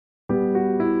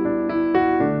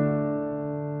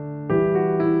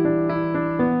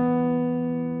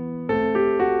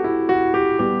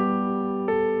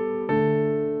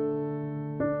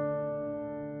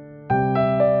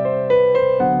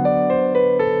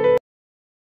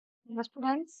Hello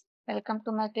students, welcome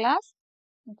to my class.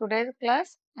 In today's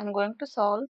class, I am going to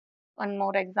solve one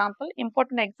more example,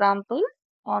 important example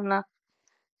on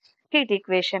heat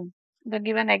equation. The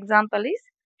given example is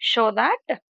show that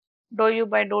dou u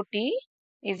by dou t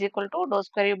is equal to dou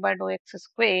square u by dou x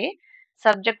square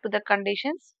subject to the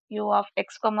conditions u of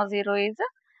x comma 0 is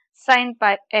sin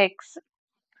pi x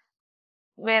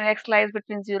where x lies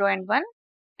between 0 and 1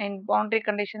 and boundary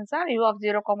conditions are u of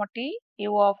 0 comma t,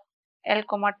 u of L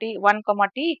comma t 1 comma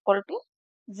t equal to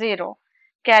 0.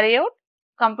 Carry out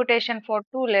computation for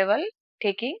two level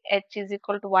taking h is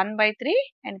equal to 1 by 3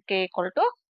 and k equal to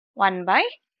 1 by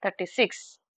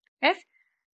 36. Yes,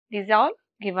 these are all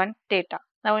given data.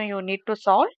 Now you need to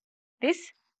solve this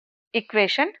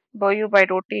equation dou u by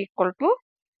dou t equal to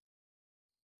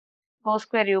dou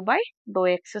square u by dou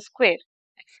x square.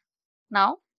 Now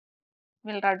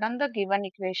we'll write down the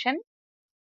given equation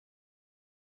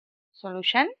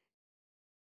solution.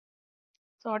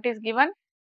 So what is given?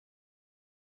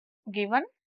 Given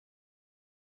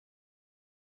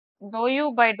dou u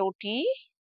by dou t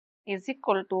is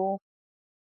equal to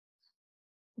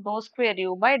dou square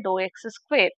u by dou x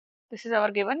square. This is our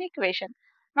given equation.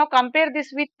 Now compare this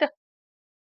with the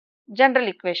general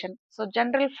equation. So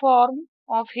general form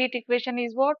of heat equation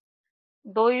is what?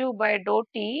 Dou u by dou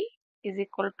t is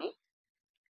equal to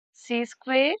c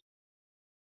square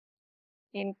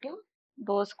into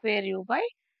dou square u by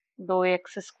dou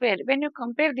x square. When you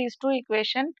compare these two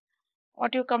equations,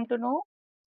 what you come to know?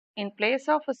 In place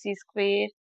of a c square,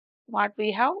 what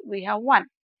we have? We have 1.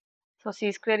 So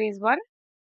c square is 1.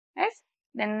 Yes.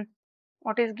 Then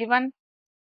what is given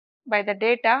by the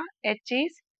data? H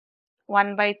is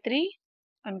 1 by 3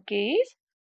 and k is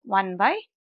 1 by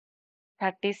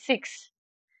 36.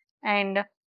 And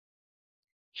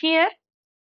here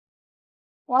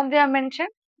what they have mentioned?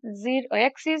 0,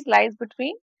 x is lies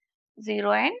between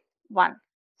 0 and 1.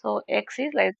 So x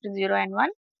is lies between 0 and 1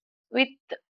 with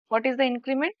what is the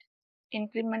increment?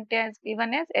 Increment as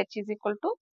given as h is equal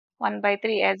to 1 by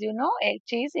 3. As you know,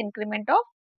 h is increment of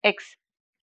x.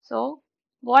 So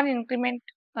go on increment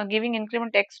giving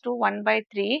increment x to 1 by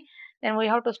 3, then we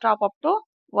have to stop up to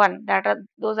 1.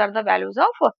 Those are the values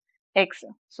of x.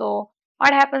 So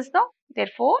what happens now?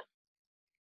 Therefore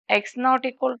x naught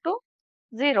equal to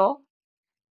 0.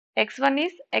 X1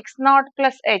 is x naught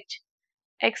plus h.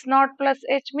 X naught plus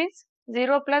h means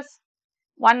 0 plus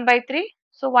 1 by 3.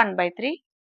 So 1 by 3.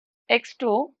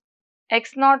 X2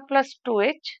 x naught plus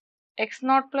 2h. X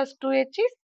naught plus 2h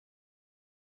is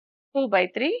 2 by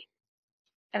 3.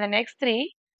 And then x3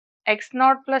 x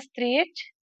naught plus 3h.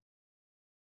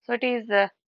 So it is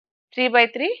 3 by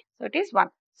 3. So it is 1.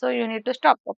 So you need to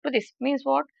stop up to this. Means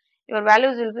what? Your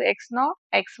values will be x0,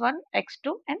 x1,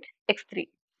 x2 and x3.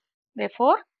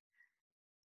 Therefore,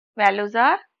 values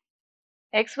are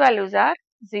x values are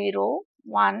 0,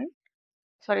 1,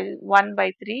 1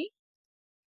 by 3,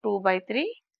 2 by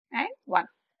 3 and 1.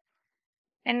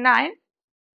 And 9,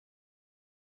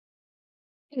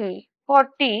 for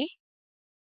t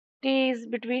is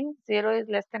between 0 is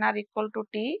less than or equal to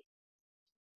t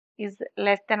is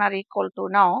less than or equal to.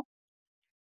 Now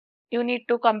you need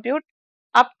to compute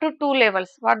up to 2 levels.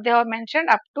 What they have mentioned,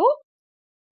 up to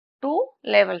 2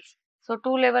 levels. So 2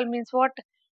 level means what?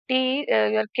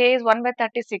 Your k is 1 by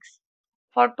 36.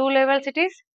 For 2 levels it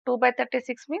is 2 by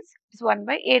 36 means it is 1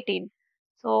 by 18.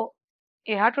 So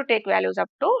you have to take values up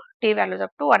to t values up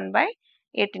to 1 by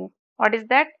 18. What is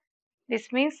that? This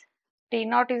means t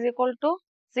naught is equal to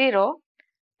 0.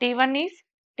 T1 is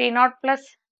t naught plus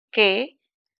k.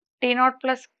 T naught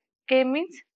plus k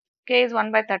means k is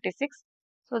 1 by 36.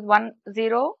 So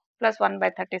 0 plus 1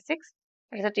 by 36.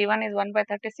 So T1 is 1 by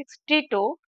 36.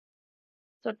 T2.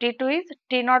 So T2 is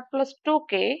T naught plus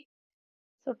 2k.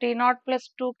 So T naught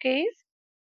plus 2k is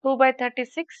 2 by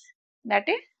 36. That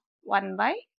is 1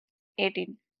 by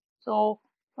 18. So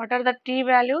what are the t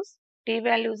values? T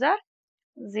values are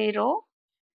 0,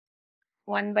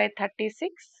 1 by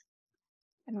 36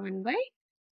 and 1 by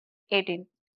 18.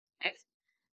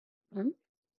 Yes.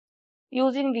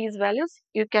 Using these values,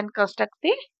 you can construct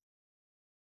the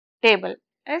table.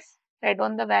 Yes. Write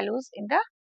down the values in the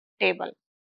table.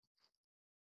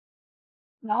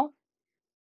 Now,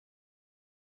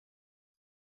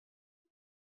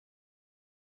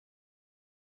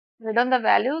 write down the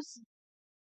values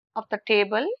of the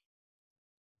table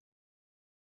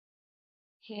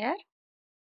here.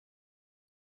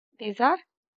 These are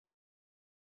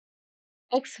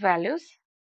x values.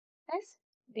 Yes.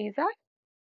 These are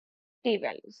t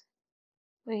values.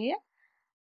 So here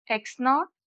x naught,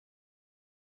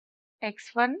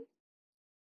 x1,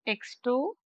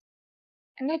 x2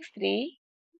 and x3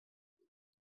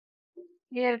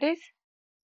 Here it is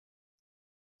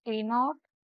T0,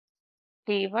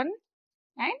 T1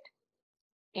 and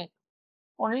T.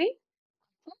 Only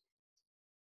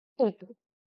T2.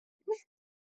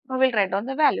 We will write down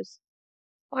the values.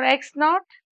 For x0,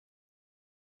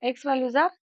 x values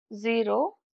are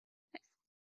 0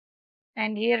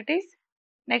 and here it is.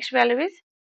 Next value is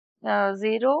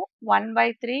 0, 1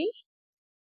 by 3,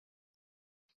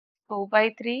 2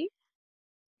 by 3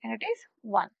 and it is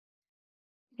 1.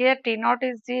 Here T0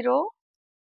 is 0,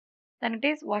 then it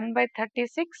is 1 by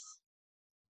 36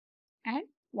 and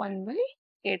 1 by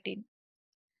 18.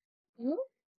 Now,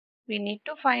 we need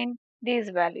to find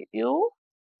these values u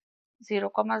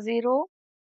 0, comma 0,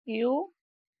 u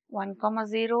 1, comma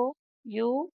 0,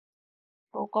 u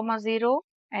 2, comma 0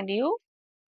 and u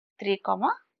 3,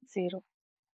 comma 0.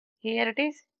 Here it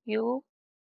is u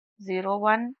 0,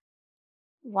 1,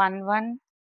 1, 1,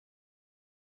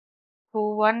 2,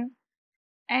 1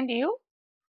 and u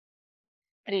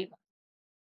 3, 1.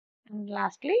 And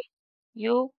lastly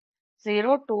u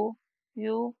 0, 2,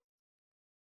 u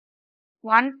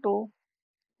 1, 2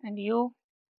 and u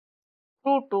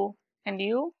 2, 2 and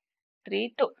u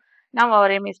 3, 2. Now our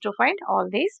aim is to find all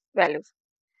these values.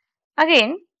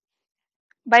 Again,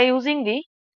 by using the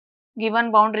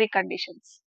given boundary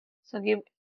conditions. So,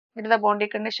 what is the boundary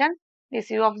condition? This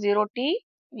u of 0t,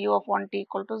 u of 1t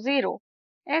equal to 0.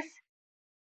 Yes.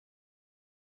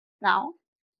 Now,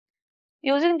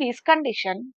 using this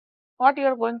condition, what you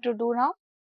are going to do now?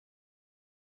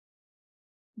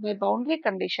 By boundary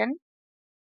condition,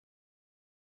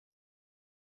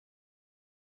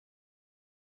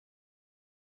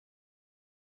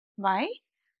 by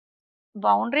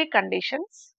boundary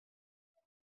conditions,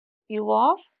 u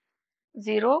of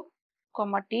 0,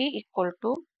 comma t equal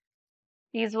to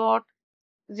is what?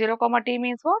 0, comma t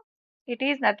means what? It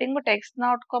is nothing but x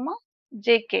naught, comma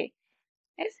jk.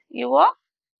 Yes, u of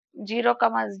 0,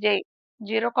 comma j.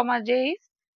 0, comma j is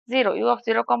 0. U of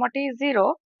 0, comma t is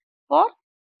 0 for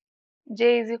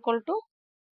j is equal to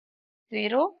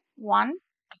 0, 1.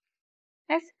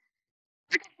 Yes,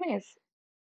 means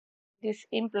this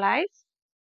implies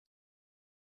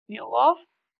u of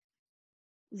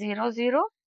 0, 0,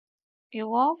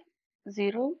 u of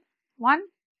 0, 1,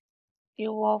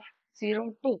 u of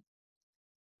 0, 2.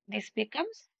 This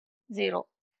becomes 0.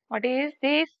 What is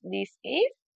this? This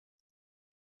is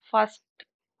first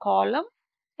column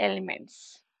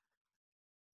elements.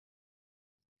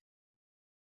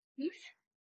 Yes.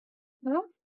 No?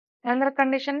 Another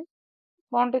condition,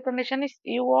 boundary condition is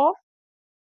u of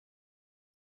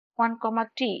 1, comma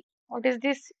t. What is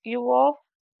this? U of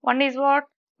 1 is what?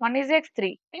 1 is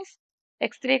x3. Yes.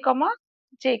 x3, comma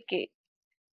jk.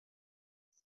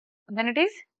 Then it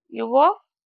is u of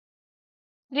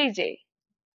 3j.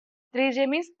 3j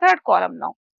means third column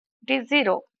now. It is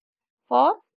 0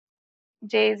 for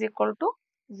j is equal to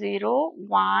 0,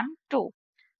 1, 2.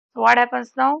 So what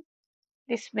happens now?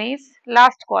 This means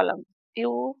last column.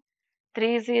 U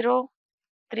 3, 0,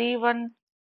 3, 1,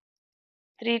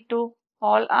 3, 2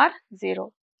 all are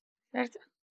 0. That's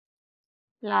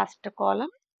last column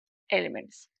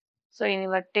elements. So in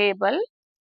your table,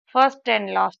 first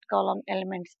and last column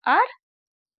elements are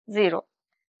 0.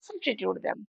 Substitute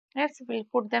them. Let's we'll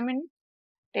put them in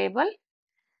table.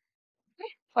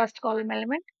 Okay. First column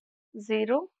element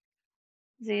 0,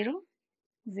 0,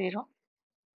 0.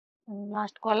 And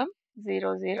last column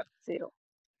 0, 0, 0.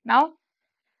 Now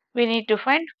we need to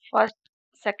find first,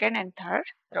 second and third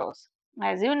rows.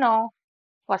 As you know,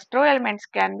 first row elements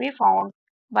can be found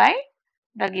by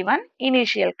the given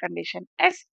initial condition.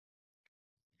 Yes,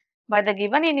 by the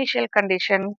given initial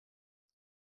condition,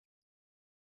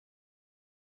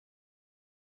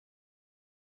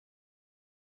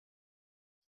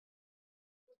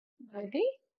 by the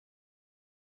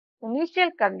initial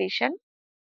condition,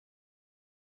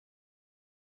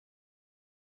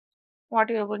 what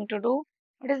you are going to do?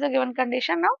 What is the given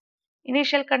condition now?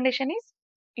 Initial condition is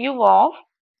u of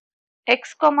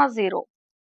x comma 0.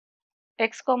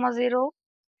 X comma 0.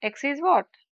 X is what?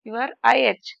 Your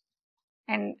ih.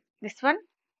 And this one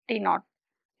t naught.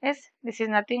 Yes, this is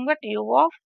nothing but u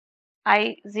of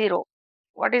I0.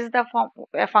 What is the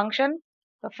function?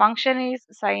 The function is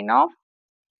sine of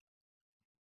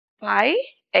pi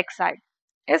xi.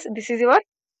 Yes, this is your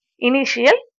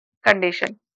initial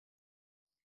condition.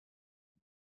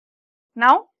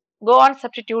 Now go on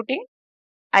substituting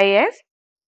I as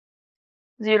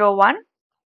 0, 1.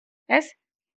 Yes,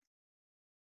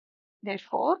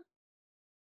 therefore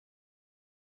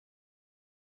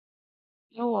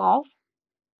u of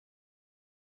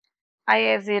I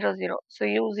as 0, 0. So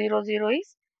u 0, 0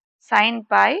 is sine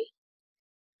pi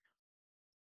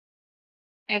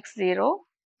x0.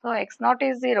 So x naught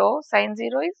is 0, sin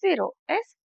 0 is 0.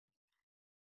 Yes.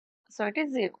 So it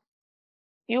is 0.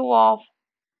 U of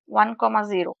 1 comma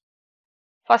 0.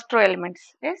 First row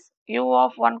elements. Yes. U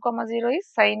of 1 comma 0 is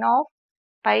sin of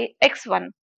pi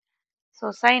x1.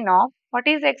 So sin of, what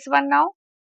is x1 now?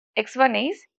 X1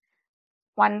 is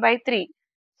 1 by 3.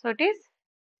 So it is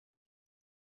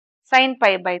sin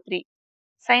pi by 3.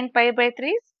 Sin pi by 3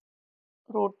 is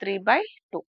root 3 by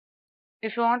 2.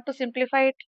 If you want to simplify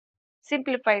it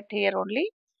here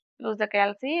only. Use the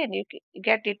calci and you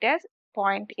get it as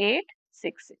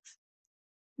 0.866.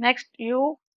 Next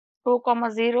u 2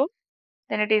 comma 0,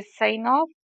 then it is sin of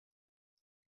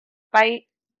pi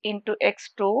into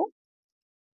x2.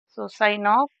 So sin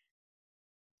of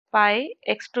pi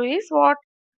x2 is what?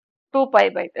 2 pi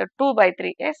by 2 by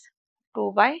 3. Yes,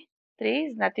 2 by 3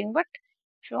 is nothing but,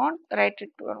 if you want, write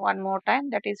it one more time,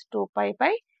 that is 2 pi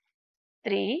by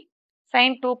 3.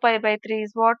 Sin 2 pi by 3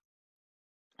 is what?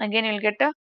 Again you will get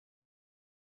a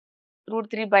root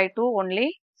 3 by 2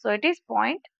 only. So it is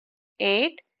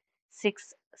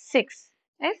 0.866.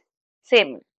 Yes,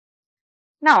 same.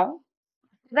 Now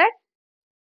that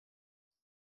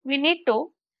we need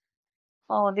to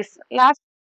this last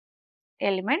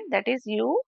element, that is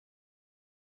u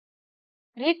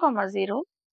 3 comma 0,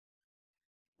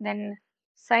 then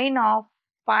sin of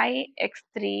pi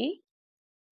x3.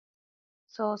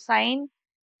 So sin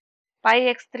pi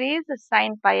x3 is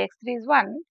sin pi x3 is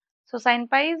 1. So sin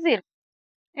pi is 0.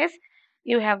 Yes,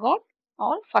 you have got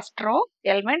all first row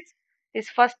elements.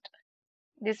 This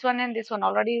one and this one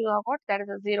already you have got, that is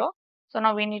a 0. So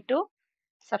now we need to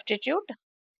substitute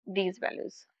these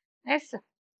values. Yes,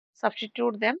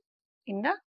 substitute them in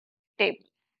the table.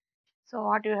 So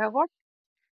what you have got?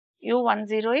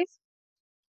 U10 is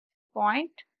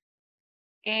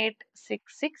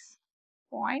 0.866,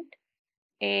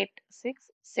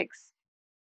 0.866.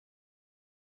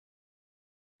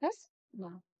 Yes.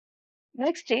 Now,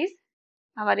 next is,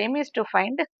 our aim is to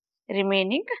find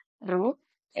remaining row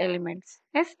elements.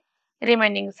 Yes,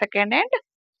 remaining second and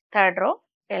third row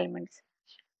elements.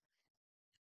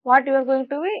 What you are going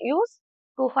to use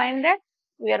to find that?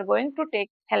 We are going to take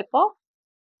help of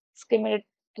schematic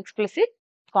explicit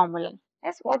formula.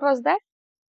 Yes, what was that?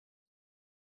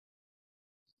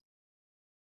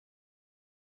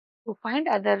 To find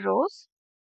other rows,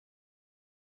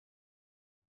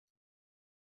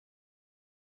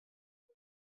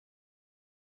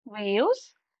 we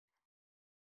use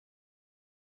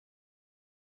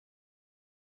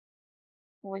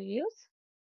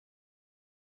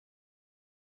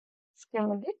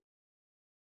schematic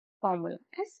formula.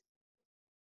 Yes,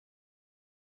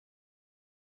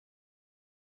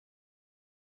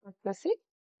 explicit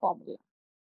formula.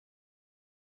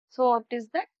 So what is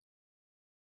that?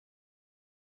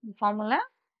 The formula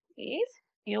is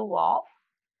u of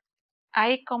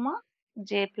I comma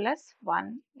j plus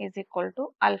 1 is equal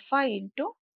to alpha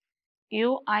into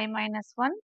u I minus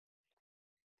 1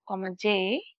 comma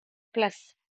j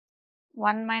plus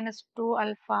 1 minus 2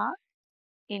 alpha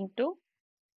into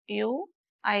u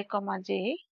I comma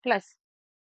j plus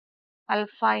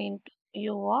alpha into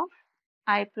u of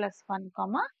I plus 1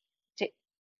 comma j.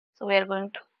 So we are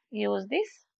going to use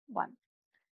this one.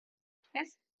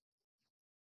 Yes,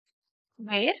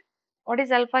 where, what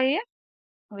is alpha here?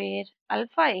 Where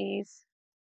alpha is,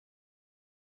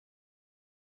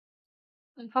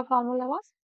 alpha formula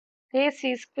was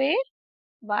kc square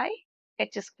by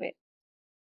h square.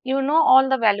 You know all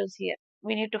the values here.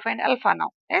 We need to find alpha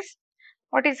now. Yes.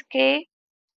 What is k?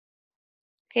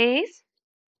 K is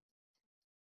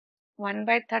 1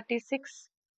 by 36.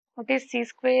 What is c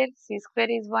square? C square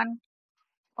is 1.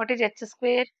 What is h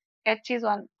square? H is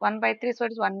 1 by 3, so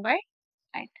it is 1 by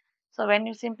 9. So when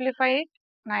you simplify it,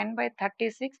 9 by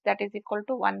 36, that is equal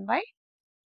to 1 by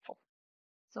 4.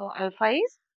 So alpha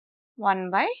is 1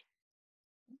 by,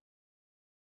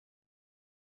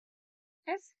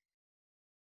 yes.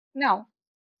 Now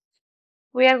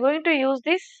we are going to use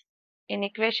this in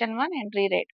equation 1 and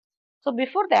rewrite. So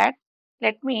before that,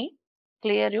 let me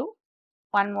clear you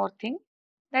one more thing.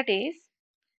 That is,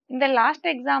 in the last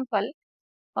example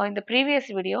or in the previous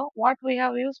video, what we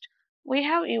have used? We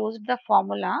have used the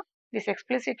formula, this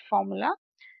explicit formula,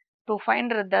 to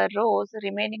find the rows,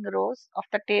 remaining rows of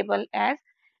the table as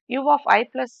u of I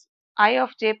of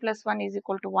j plus 1 is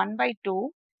equal to 1 by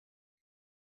 2,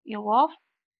 u of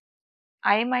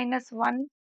I minus 1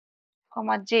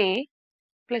 comma j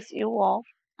plus u of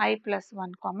I plus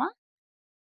 1 comma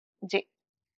j.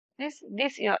 This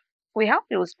we have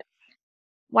used.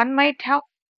 One might have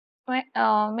may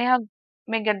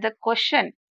get the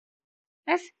question.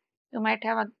 Yes, you might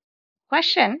have a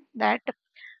question that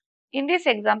In this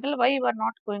example, why you are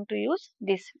not going to use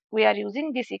this? We are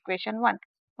using this equation 1.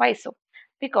 Why so?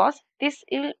 Because this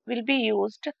will be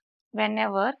used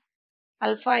whenever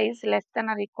alpha is less than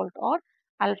or equal to, or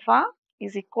alpha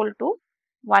is equal to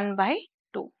 1 by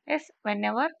 2. Yes,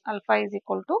 whenever alpha is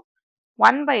equal to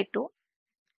 1 by 2,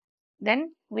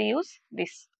 then we use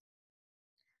this.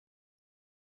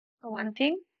 So one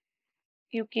thing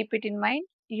you keep it in mind,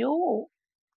 u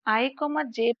I comma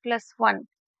j plus 1,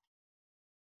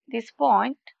 this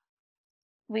point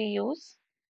we use,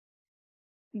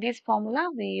 this formula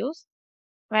we use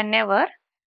whenever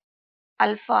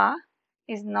alpha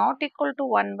is not equal to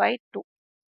 1 by 2.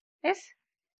 Yes.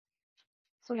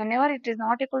 So whenever it is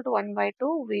not equal to 1 by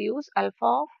 2, we use alpha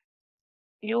of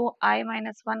u I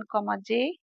minus 1 comma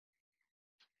j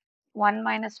 1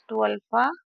 minus 2 alpha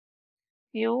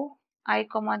u I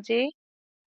comma j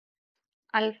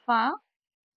alpha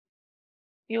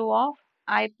u of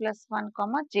I plus 1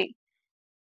 comma j.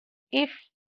 If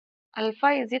alpha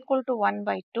is equal to 1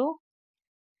 by 2,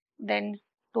 then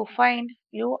to find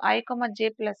u I comma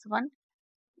j plus 1,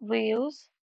 we use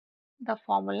the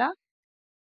formula,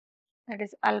 that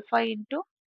is alpha into,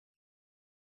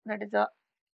 that is a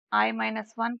I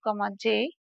minus 1 comma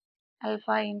j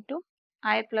alpha into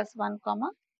I plus 1 comma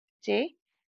j,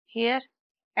 here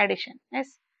addition.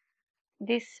 Yes,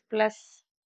 this plus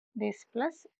this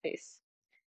plus this.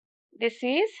 This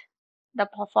is the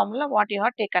formula what you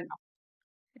have taken now,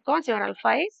 because your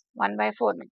alpha is 1 by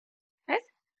 4 now. Yes,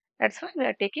 that's why we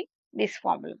are taking this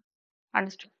formula.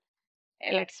 Understood?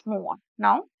 Let's move on.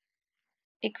 Now,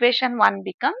 equation 1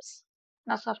 becomes,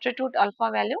 now substitute alpha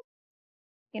value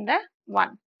in the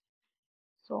 1.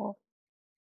 So,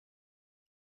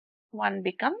 1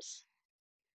 becomes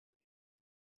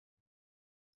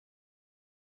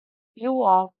u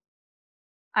of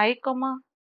I comma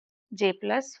j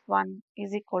plus 1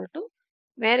 is equal to,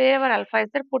 wherever alpha is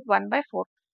there, put 1 by 4.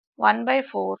 1 by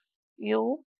 4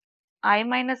 u I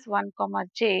minus 1 comma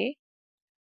j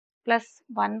plus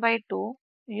 1 by 2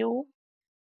 u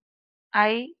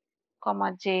I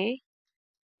comma j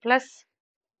plus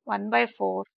 1 by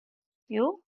 4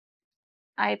 u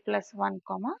I plus 1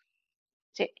 comma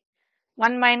j.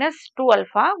 1 minus 2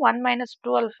 alpha, 1 minus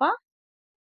 2 alpha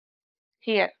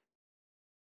here.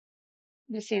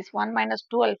 This is 1 minus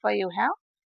 2 alpha you have.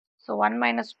 So 1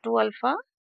 minus 2 alpha,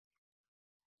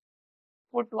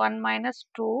 put 1 minus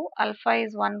 2, alpha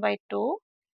is 1 by 2,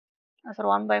 so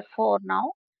 1 by 4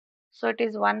 now. So it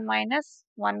is 1 minus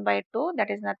 1 by 2,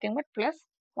 that is nothing but plus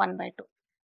 1 by 2.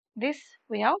 This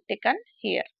we have taken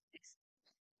here.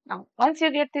 Now once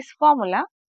you get this formula,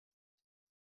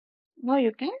 now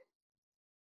you can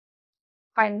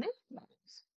find the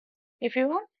values. If you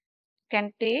want, you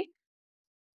can take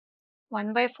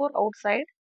 1 by 4 outside.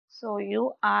 So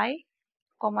u I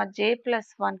comma j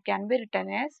plus 1 can be written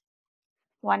as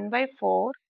 1 by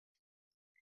 4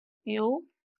 u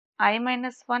I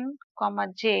minus 1 comma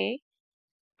j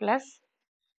plus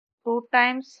 2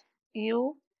 times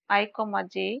u I comma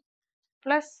j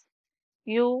plus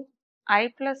u I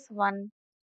plus 1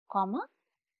 comma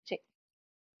j.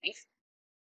 Yes.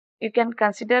 You can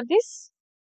consider this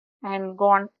and go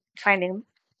on finding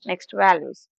next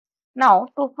values. Now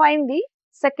to find the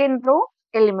second row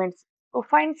elements. To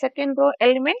find second row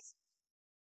elements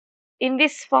in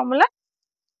this formula,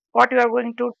 what you are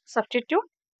going to substitute?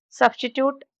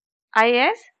 Substitute I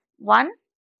as 1,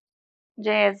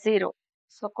 j as 0.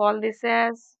 So call this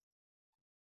as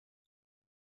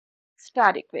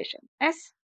star equation.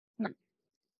 Yes. Now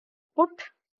put,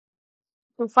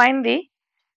 to find the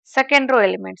second row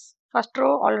elements. First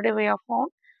row already we have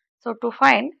found. So to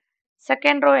find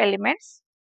second row elements,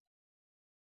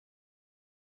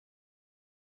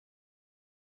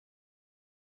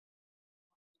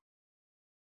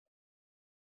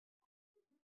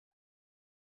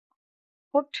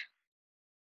 put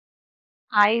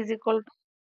I is equal to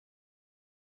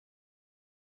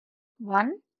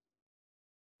 1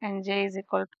 and j is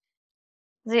equal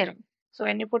to 0. So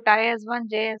when you put I as 1,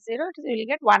 j as 0, you will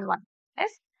get 1, 1. Yes.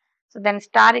 So then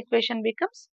star equation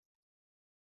becomes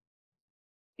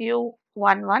u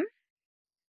 1, 1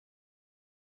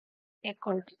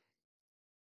 equal to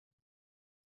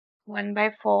 1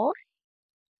 by 4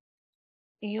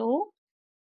 u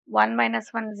 1 minus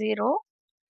 1 0,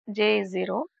 j is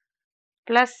 0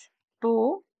 plus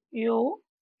 2 u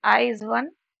I is 1,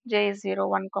 j is 0,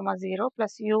 1 comma 0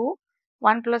 plus u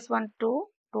 1 plus 1 2,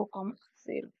 2 comma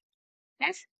 0.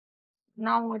 Yes.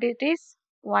 Now what it is?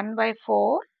 1 by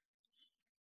 4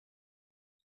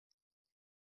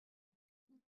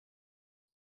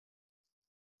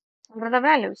 what are the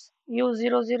values? U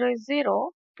 0 0 is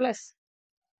 0 plus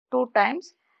 2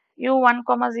 times u1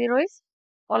 comma 0 is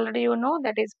already you know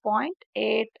that is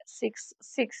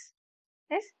 0.866.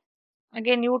 Yes.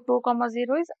 Again u2 comma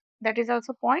 0 is that is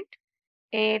also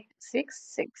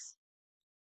 0.866.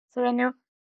 So when you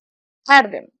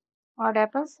add them, what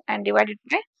happens and divide it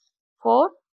by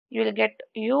 4, you will get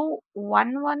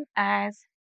u11 as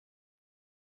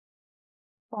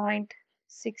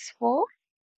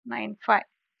 0.6495.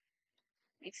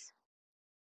 Yes.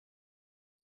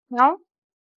 Now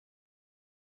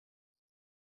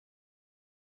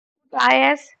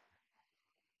I as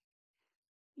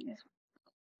yes,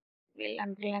 we'll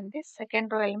underline this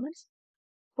second row elements.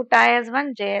 Put I as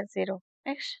 1, j as 0.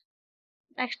 Next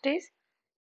is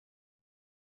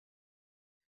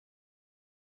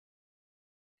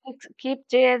keep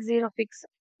j as 0 fixed.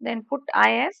 Then put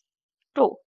I as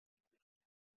 2.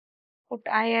 Put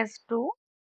I as 2,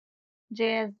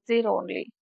 j as 0 only.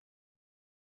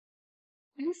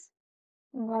 Yes.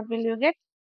 What will you get?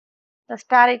 The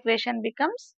star equation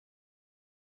becomes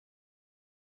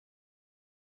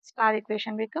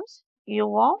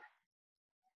u of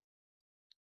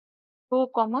 2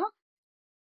 comma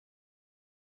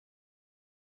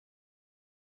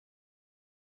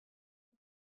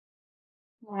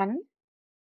 1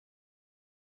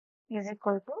 is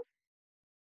equal to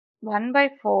 1 by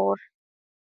 4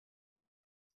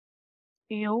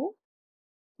 u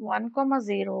 1 comma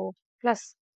 0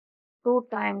 plus 2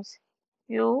 times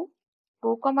u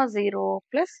 2 comma 0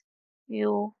 plus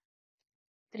u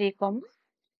 3 comma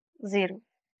 0.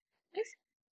 Yes.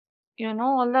 You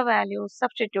know all the values.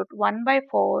 Substitute 1 by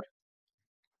 4.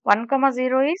 1 comma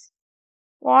 0 is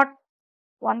what?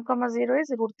 1 comma 0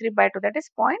 is root 3 by 2. That is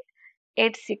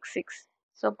 0.866.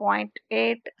 So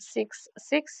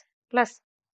 0.866 plus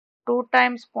 2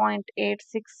 times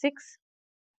 0.866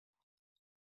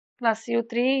 plus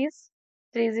u3 is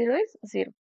 30 is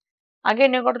 0.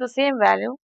 Again you got the same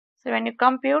value. So when you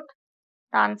compute,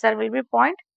 the answer will be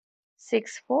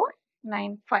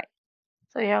 0.6495.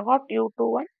 So you have got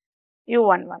u21,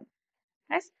 u11.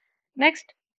 Yes.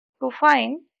 Next, to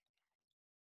find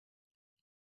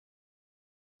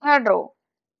third row.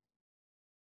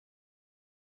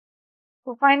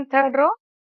 To find third row,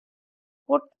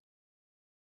 put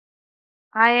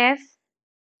I as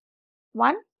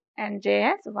 1 and j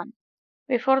as 1.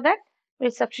 Before that, we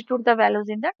substitute the values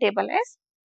in the table as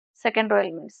second row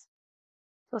elements.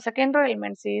 So second row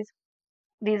elements is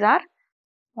these are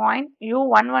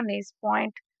u11 is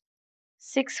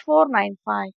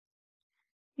 0.6495.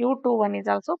 u21 is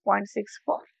also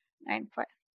 0.6495.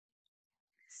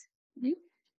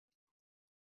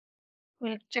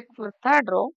 We'll check for third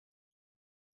row.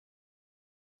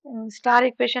 Star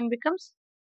equation becomes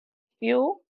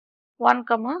u1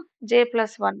 comma j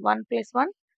plus 1, 1 plus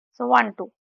 1. So 1,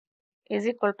 2 is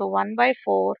equal to 1 by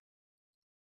 4.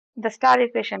 The star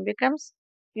equation becomes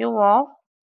u of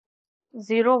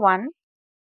 0, 1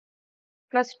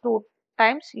 plus 2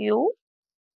 times u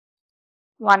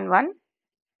 1, 1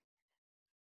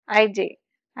 ij.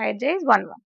 Ij is 1,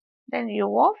 1. Then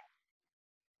u of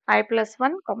I plus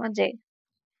 1 comma j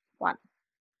 1.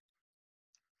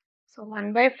 So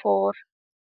 1 by 4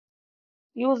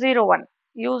 u01.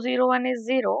 u01 is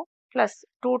 0 plus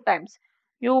 2 times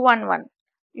u11.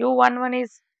 u11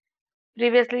 is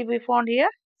previously we found here.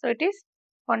 So it is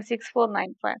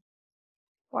 0.6495.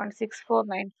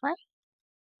 0.6495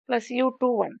 plus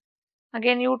u21.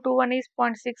 Again u21 is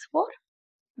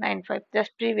 0.6495,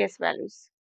 just previous values.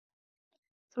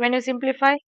 So when you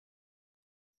simplify,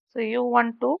 so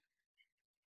u12,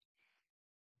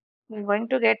 we're going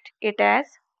to get it as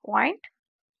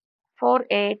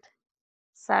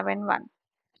 0.4871.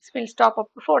 This will stop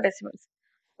up to 4 decimals.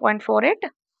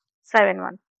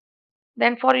 0.4871.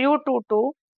 Then for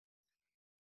u22,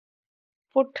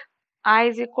 put I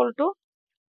is equal to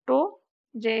 2,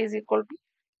 j is equal to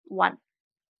 1.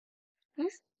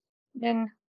 Yes.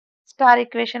 Then star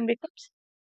equation becomes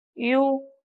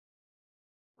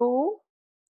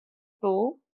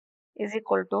u22 is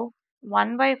equal to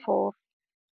 1 by 4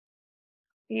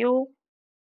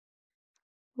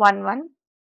 u11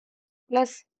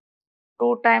 plus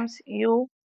 2 times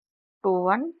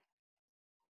u21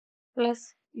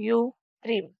 plus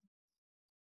u3.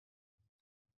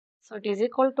 So it is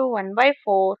equal to 1 by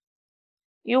 4.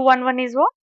 u11 is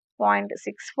what?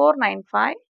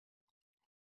 0.6495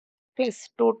 plus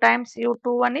 2 times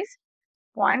u21 is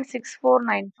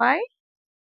 0.6495.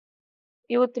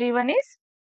 u31 is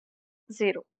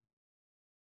 0.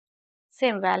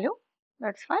 Same value.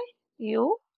 That's why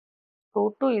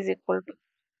u22 is equal to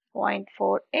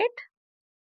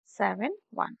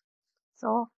 0.4871.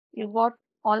 So you got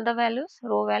all the values,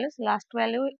 row values, last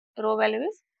value, row value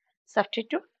is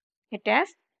substitute it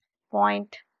as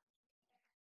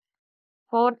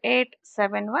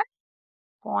 0.4871,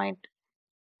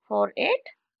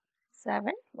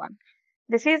 0.4871.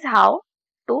 This is how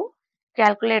to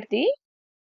calculate the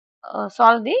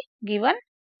solve the given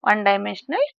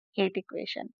one-dimensional heat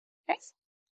equation. Yes.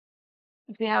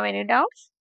 If you have any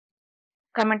doubts,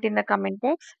 comment in the comment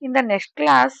box. In the next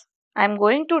class, I am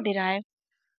going to derive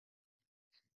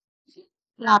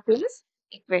Laplace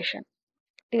equation.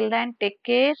 Till then, take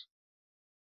care.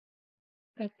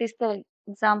 Practice the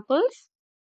examples.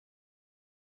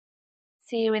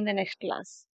 See you in the next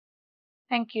class.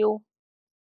 Thank you.